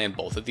Wave. I have to land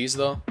both of these,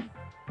 though.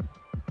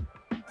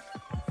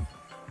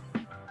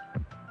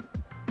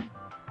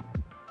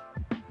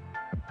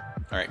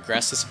 Alright,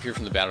 Grass disappeared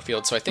from the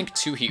battlefield, so I think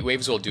 2 Heat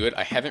Waves will do it.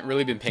 I haven't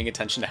really been paying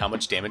attention to how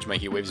much damage my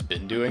Heat Wave's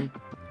been doing.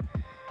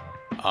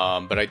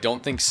 But I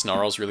don't think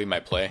Snarl's really my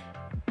play.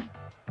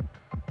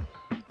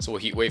 So we'll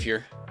Heat Wave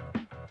here.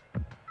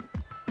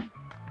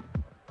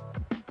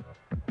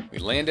 We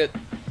land it.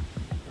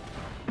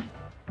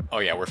 Oh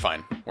yeah, we're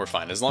fine. We're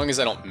fine. As long as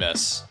I don't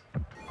miss.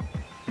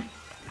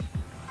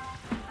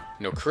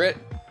 No crit.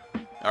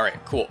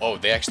 Alright, cool. Oh,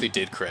 they actually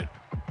did crit.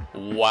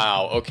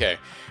 Wow, okay.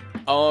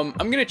 I'm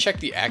gonna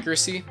check the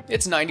accuracy.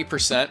 It's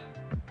 90%.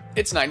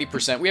 It's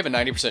 90%. We have a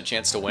 90%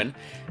 chance to win.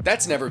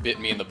 That's never bit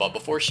me in the butt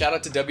before. Shout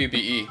out to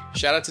WBE.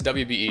 Shout out to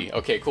WBE.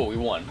 Okay, cool. We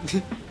won.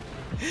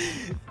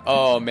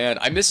 Oh, man.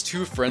 I missed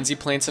 2 Frenzy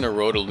Plants in a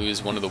row to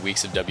lose one of the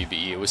weeks of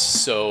WBE. It was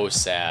so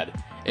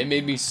sad. It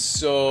made me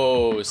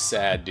so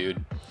sad,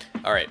 dude.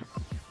 All right.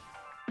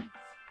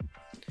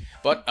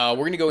 But we're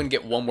going to go and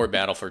get one more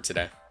battle for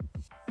today.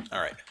 All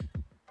right.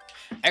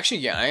 Actually,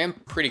 yeah, I am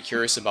pretty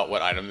curious about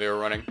what item they were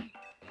running.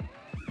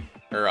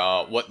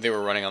 Or what they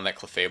were running on that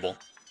Clefable.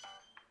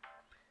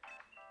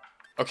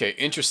 Okay,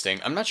 interesting.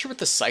 I'm not sure what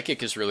the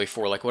Psychic is really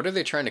for. Like, what are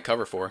they trying to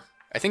cover for?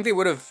 I think they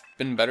would have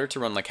been better to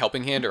run, like,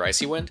 Helping Hand or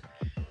Icy Wind.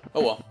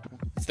 Oh, well.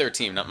 It's their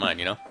team, not mine,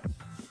 you know?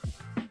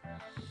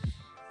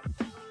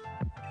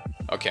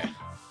 Okay.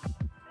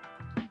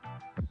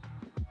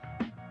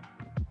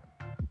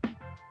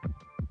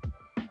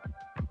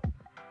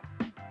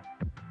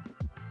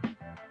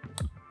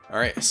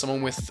 Alright,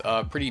 someone with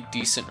a pretty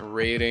decent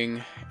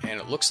rating, and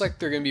it looks like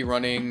they're going to be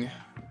running,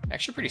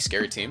 actually a pretty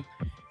scary team.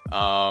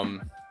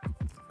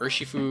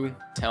 Urshifu,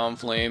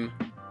 Talonflame,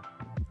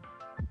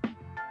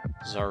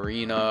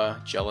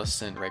 Zarina,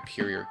 Jellicent,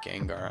 Rhyperior,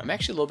 Gengar. I'm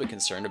actually a little bit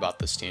concerned about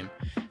this team.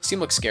 This team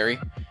looks scary,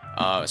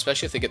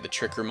 especially if they get the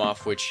Trick Room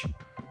off, which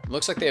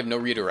looks like they have no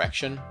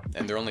redirection,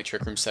 and their only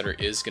Trick Room setter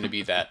is going to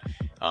be that,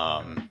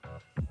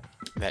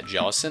 that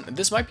Jellicent.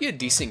 This might be a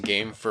decent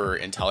game for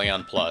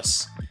Inteleon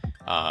plus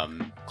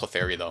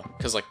Clefairy, though,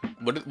 because, like,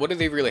 what do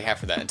they really have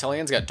for that?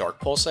 Inteleon's got Dark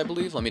Pulse, I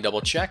believe. Let me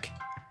double check.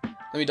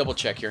 Let me double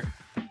check here.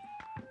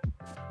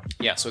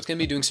 Yeah, so it's going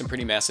to be doing some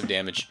pretty massive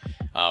damage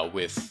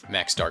with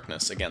Max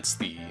Darkness against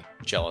the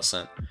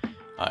Jellicent.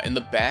 In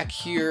the back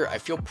here, I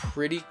feel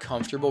pretty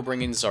comfortable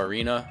bringing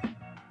Zarina.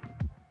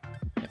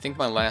 I think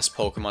my last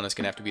Pokemon is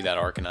going to have to be that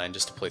Arcanine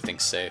just to play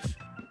things safe.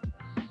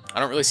 I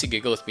don't really see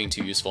Gigalith being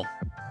too useful.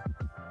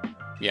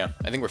 Yeah,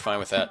 I think we're fine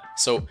with that.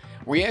 So,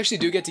 we actually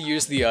do get to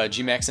use the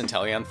G-Max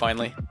Inteleon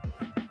finally.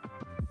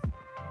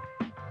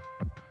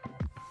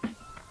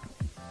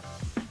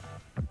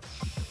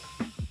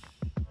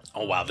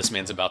 Oh wow, this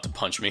man's about to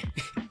punch me.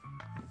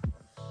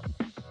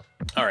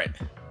 Alright.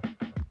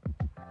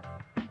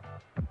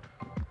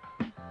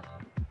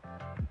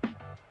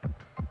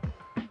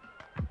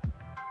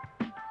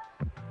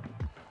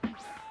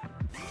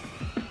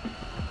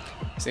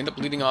 So I end up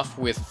leading off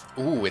with...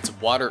 Ooh, it's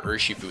Water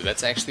Urshifu.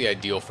 That's actually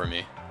ideal for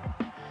me.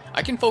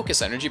 I can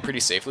focus energy pretty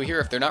safely here.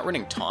 If they're not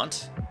running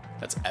Taunt,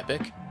 that's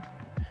epic.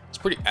 It's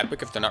pretty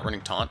epic if they're not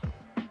running Taunt.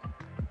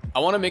 I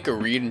want to make a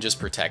read and just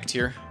protect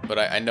here, but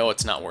I know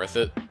it's not worth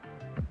it.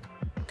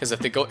 Because if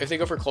they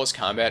go for close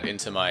combat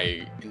into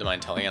my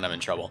Inteleon, I'm in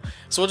trouble.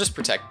 So we'll just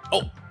protect.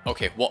 Oh,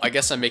 okay. Well, I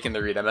guess I'm making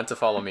the read. I meant to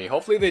follow me.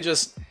 Hopefully they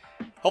just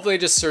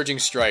Surging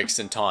Strikes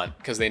and Taunt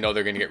because they know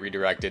they're going to get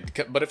redirected.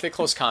 But if they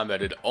close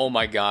combated, oh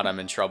my god, I'm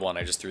in trouble and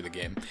I just threw the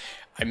game.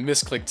 I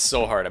misclicked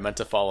so hard. I meant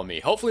to follow me.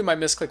 Hopefully my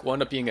misclick will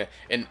end up being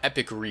an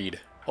epic read.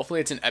 Hopefully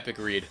it's an epic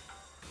read.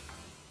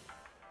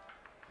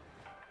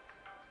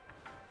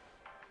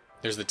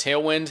 There's the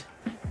Tailwind.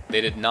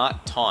 They did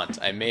not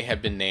Taunt. I may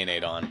have been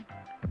Nay-Nayed on.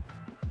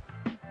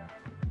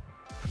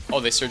 Oh,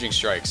 they Surging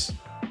Strikes.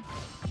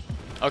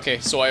 Okay,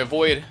 so I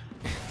avoid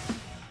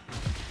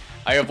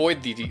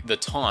the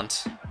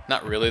Taunt.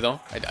 Not really, though.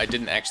 I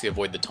didn't actually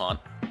avoid the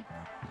Taunt.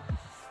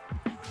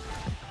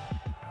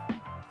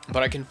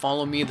 But I can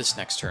follow me this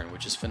next turn,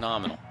 which is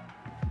phenomenal.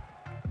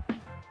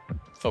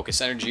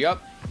 Focus energy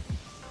up.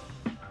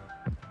 And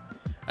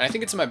I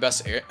think it's in my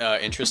best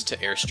interest to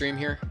Airstream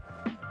here.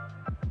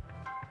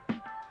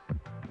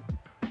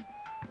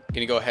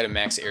 Gonna go ahead and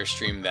max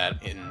Airstream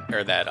that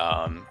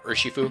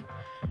Urshifu.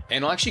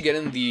 And I'll actually get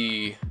in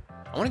the...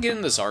 I want to get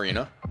in the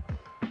Zarina.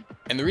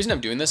 And the reason I'm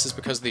doing this is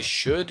because they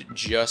should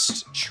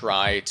just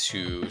try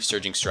to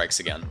Surging Strikes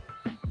again.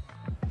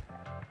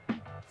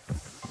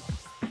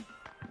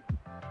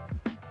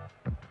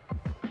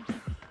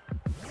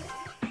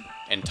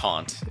 And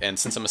Taunt. And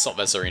since I'm Assault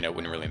Vest Zarina, it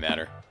wouldn't really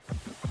matter.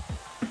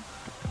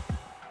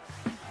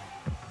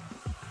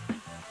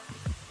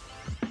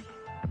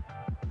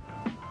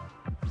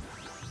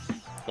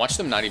 Watch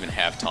them not even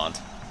have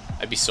Taunt.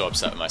 I'd be so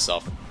upset with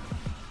myself.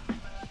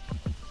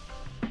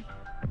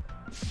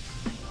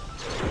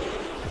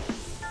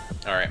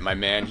 Alright, my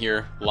man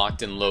here,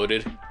 locked and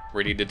loaded,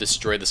 ready to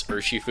destroy this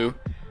Urshifu.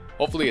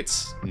 Hopefully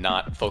it's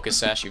not Focus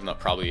Sash, even though it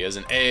probably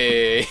isn't.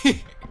 Hey!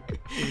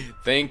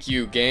 Thank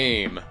you,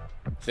 game.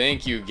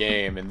 Thank you,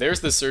 game. And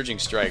there's the Surging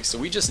Strike, so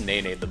we just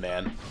Nay-Nayed the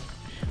man.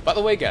 By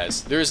the way,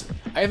 guys,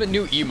 I have a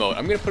new emote.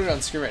 I'm going to put it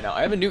on screen right now.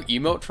 I have a new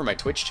emote for my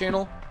Twitch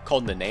channel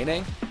called the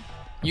Nay-Nay.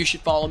 You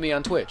should follow me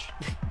on Twitch.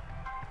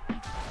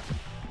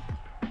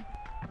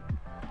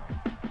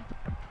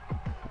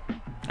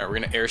 Alright, we're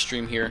going to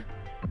Airstream here.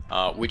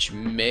 Which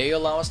may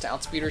allow us to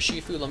outspeed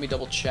Urshifu. Let me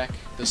double check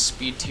the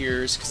speed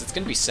tiers, because it's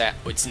going to be Sash.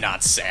 Oh, it's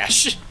not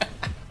Sash.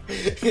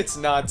 It's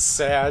not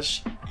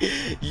Sash.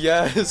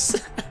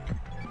 Yes.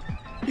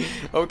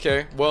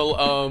 Okay,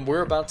 well,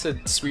 we're about to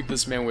sweep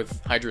this man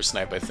with Hydro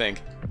Snipe, I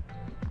think.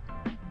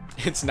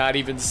 It's not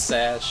even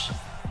Sash.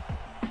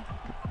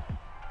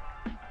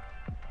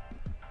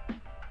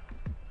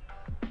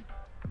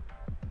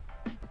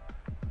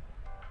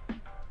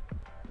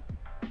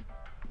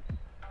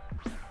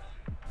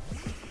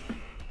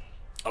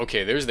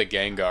 Okay, there's the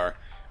Gengar.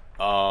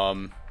 I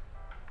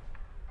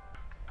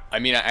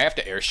mean, I have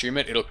to Airstream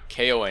it. It'll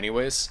KO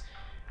anyways.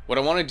 What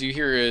I want to do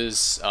here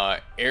is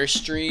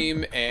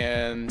Airstream,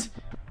 and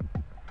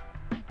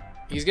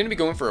he's going to be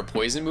going for a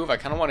Poison move. I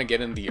kind of want to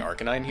get in the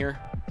Arcanine here.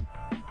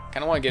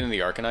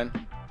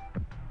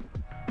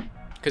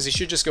 Because he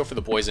should just go for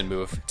the Poison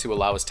move to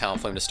allow his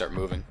Talonflame to start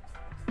moving.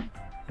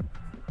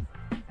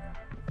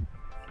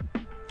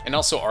 And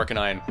also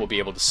Arcanine will be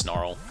able to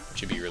Snarl,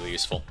 which would be really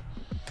useful.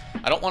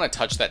 I don't want to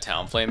touch that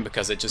Talonflame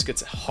because it just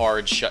gets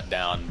hard shut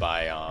down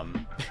by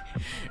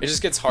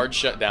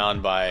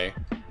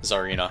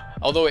Zarina.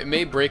 Although it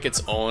may break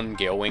its own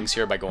Gale Wings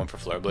here by going for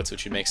Flare Blitz,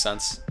 which would make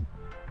sense.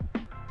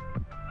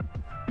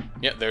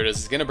 Yep, there it is.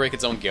 It's going to break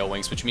its own Gale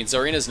Wings, which means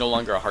Zarina is no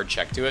longer a hard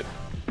check to it.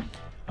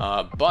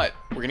 But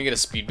we're going to get a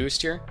Speed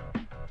Boost here.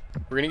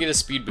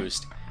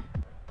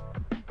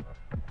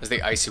 As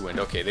the Icy Wind.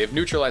 Okay, they've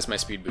neutralized my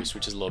Speed Boost,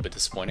 which is a little bit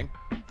disappointing.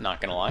 Not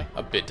going to lie.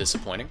 A bit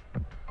disappointing.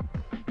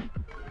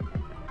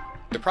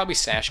 They're probably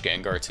Sash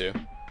Gengar too.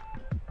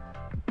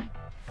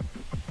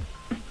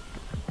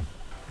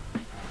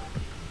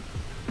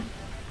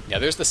 Yeah,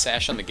 there's the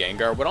Sash on the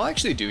Gengar. What I'll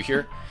actually do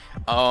here,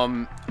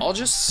 I'll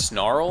just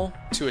Snarl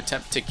to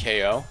attempt to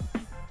KO.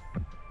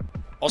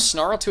 I'll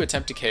Snarl to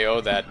attempt to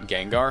KO that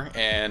Gengar,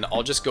 and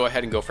I'll just go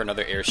ahead and go for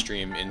another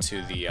Airstream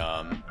into the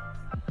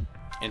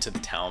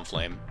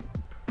Talonflame.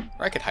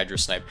 Or I could Hydro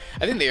Snipe.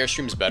 I think the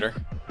Airstream's better.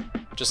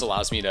 Just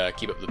allows me to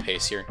keep up the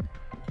pace here,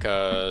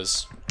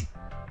 because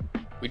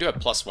we do have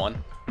 +1.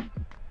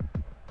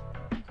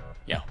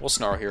 Yeah, we'll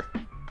Snarl here.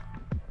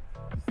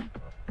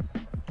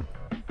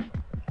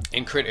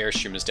 And crit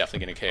Airstream is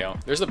definitely going to KO.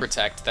 There's the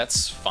Protect.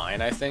 That's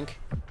fine, I think.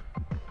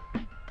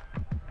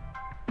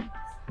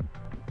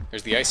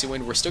 There's the Icy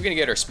Wind. We're still going to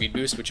get our Speed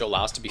Boost, which will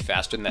allow us to be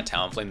faster than that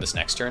Talonflame this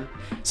next turn,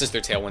 since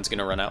their Tailwind's going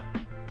to run out.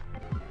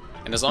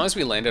 And as long as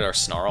we landed our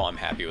Snarl, I'm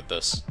happy with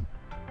this.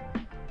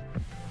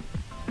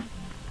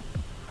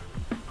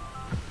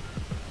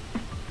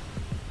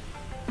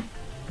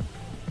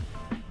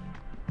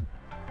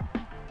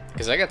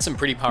 Because I got some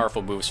pretty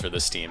powerful moves for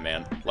this team,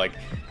 man. Like,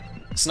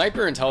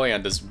 Sniper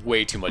Inteleon does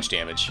way too much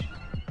damage.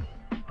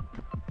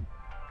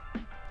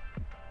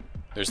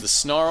 There's the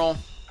Snarl,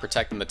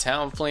 protecting the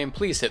Talonflame.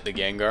 Please hit the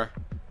Gengar.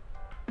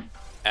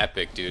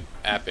 Epic, dude.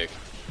 Epic.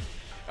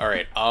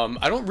 Alright,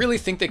 I don't really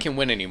think they can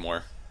win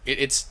anymore.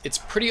 It's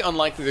pretty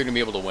unlikely they're going to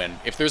be able to win.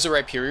 If there's a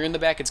Rhyperior in the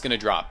back, it's going to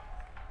drop.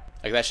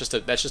 Like, that's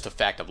just a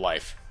fact of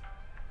life.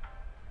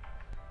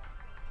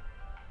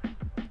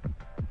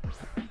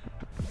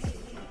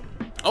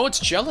 Oh, it's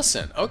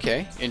Jellicent.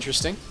 Okay,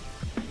 interesting.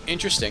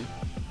 Interesting.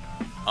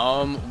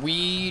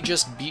 We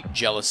just beat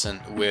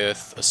Jellicent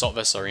with Assault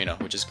Vest Arena,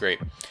 which is great.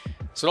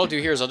 So what I'll do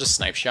here is I'll just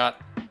Snipe Shot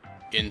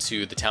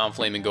into the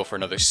Talonflame and go for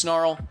another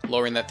Snarl,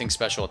 lowering that thing's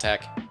special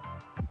attack.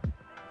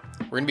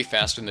 We're going to be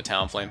faster than the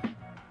Talonflame.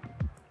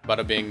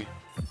 Bada bing,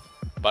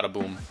 bada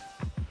boom.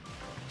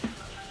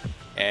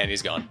 And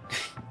he's gone.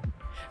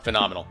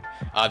 Phenomenal.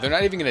 They're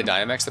not even going to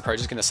Dynamax, they're probably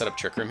just going to set up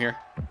Trick Room here.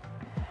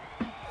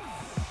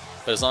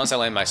 But as long as I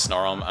land my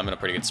Snarl, I'm in a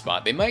pretty good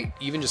spot. They might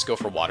even just go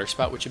for Water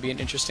Spout, which would be an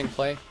interesting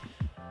play.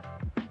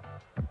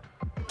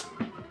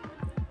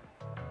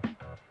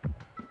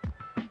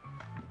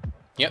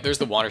 Yep, there's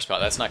the Water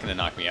Spout. That's not going to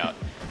knock me out.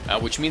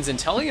 Which means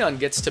Inteleon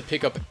gets to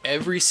pick up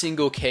every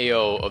single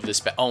KO of this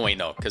battle. Oh, wait,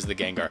 no, because of the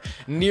Gengar.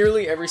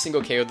 Nearly every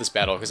single KO of this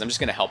battle, because I'm just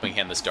going to Helping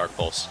Hand this Dark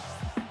Pulse.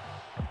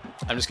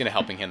 I'm just going to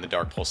Helping Hand the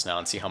Dark Pulse now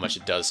and see how much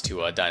it does to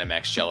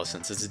Dynamax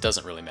Jellicent, since it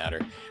doesn't really matter.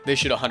 They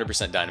should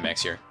 100% Dynamax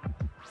here.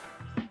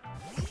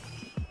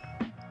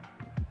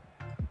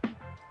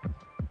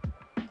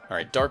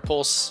 Alright, Dark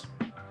Pulse.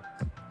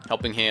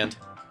 Helping Hand.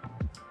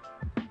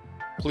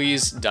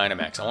 Please,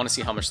 Dynamax. I want to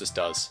see how much this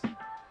does.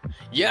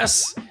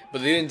 Yes! But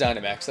they didn't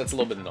Dynamax. That's a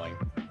little bit annoying.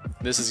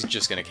 This is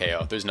just going to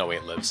KO. There's no way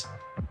it lives.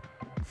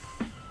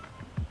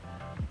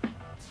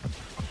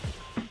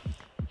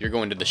 You're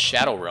going to the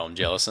Shadow Realm,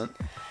 Jellicent.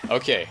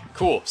 Okay,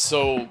 cool.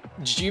 So,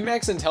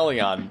 G-Max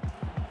Inteleon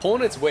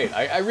pulling its weight.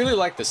 I really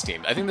like this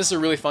team. I think this is a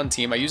really fun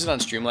team. I used it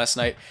on stream last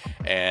night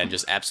and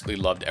just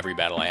absolutely loved every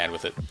battle I had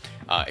with it.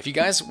 If you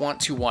guys want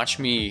to watch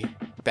me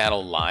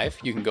battle live,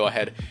 you can go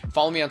ahead,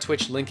 follow me on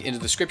Twitch, link in the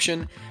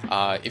description.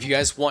 If you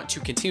guys want to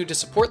continue to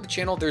support the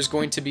channel, there's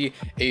going to be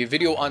a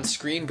video on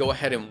screen. Go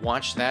ahead and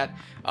watch that.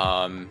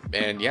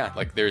 And yeah,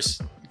 like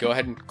go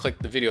ahead and click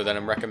the video that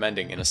I'm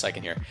recommending in a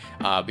second here.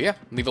 But yeah,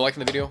 leave a like in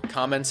the video,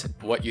 comment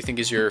what you think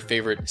is your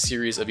favorite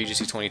series of VGC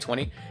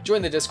 2020,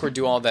 join the Discord,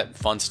 do all that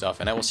fun stuff,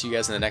 and I will see you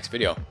guys in the next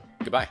video.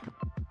 Goodbye.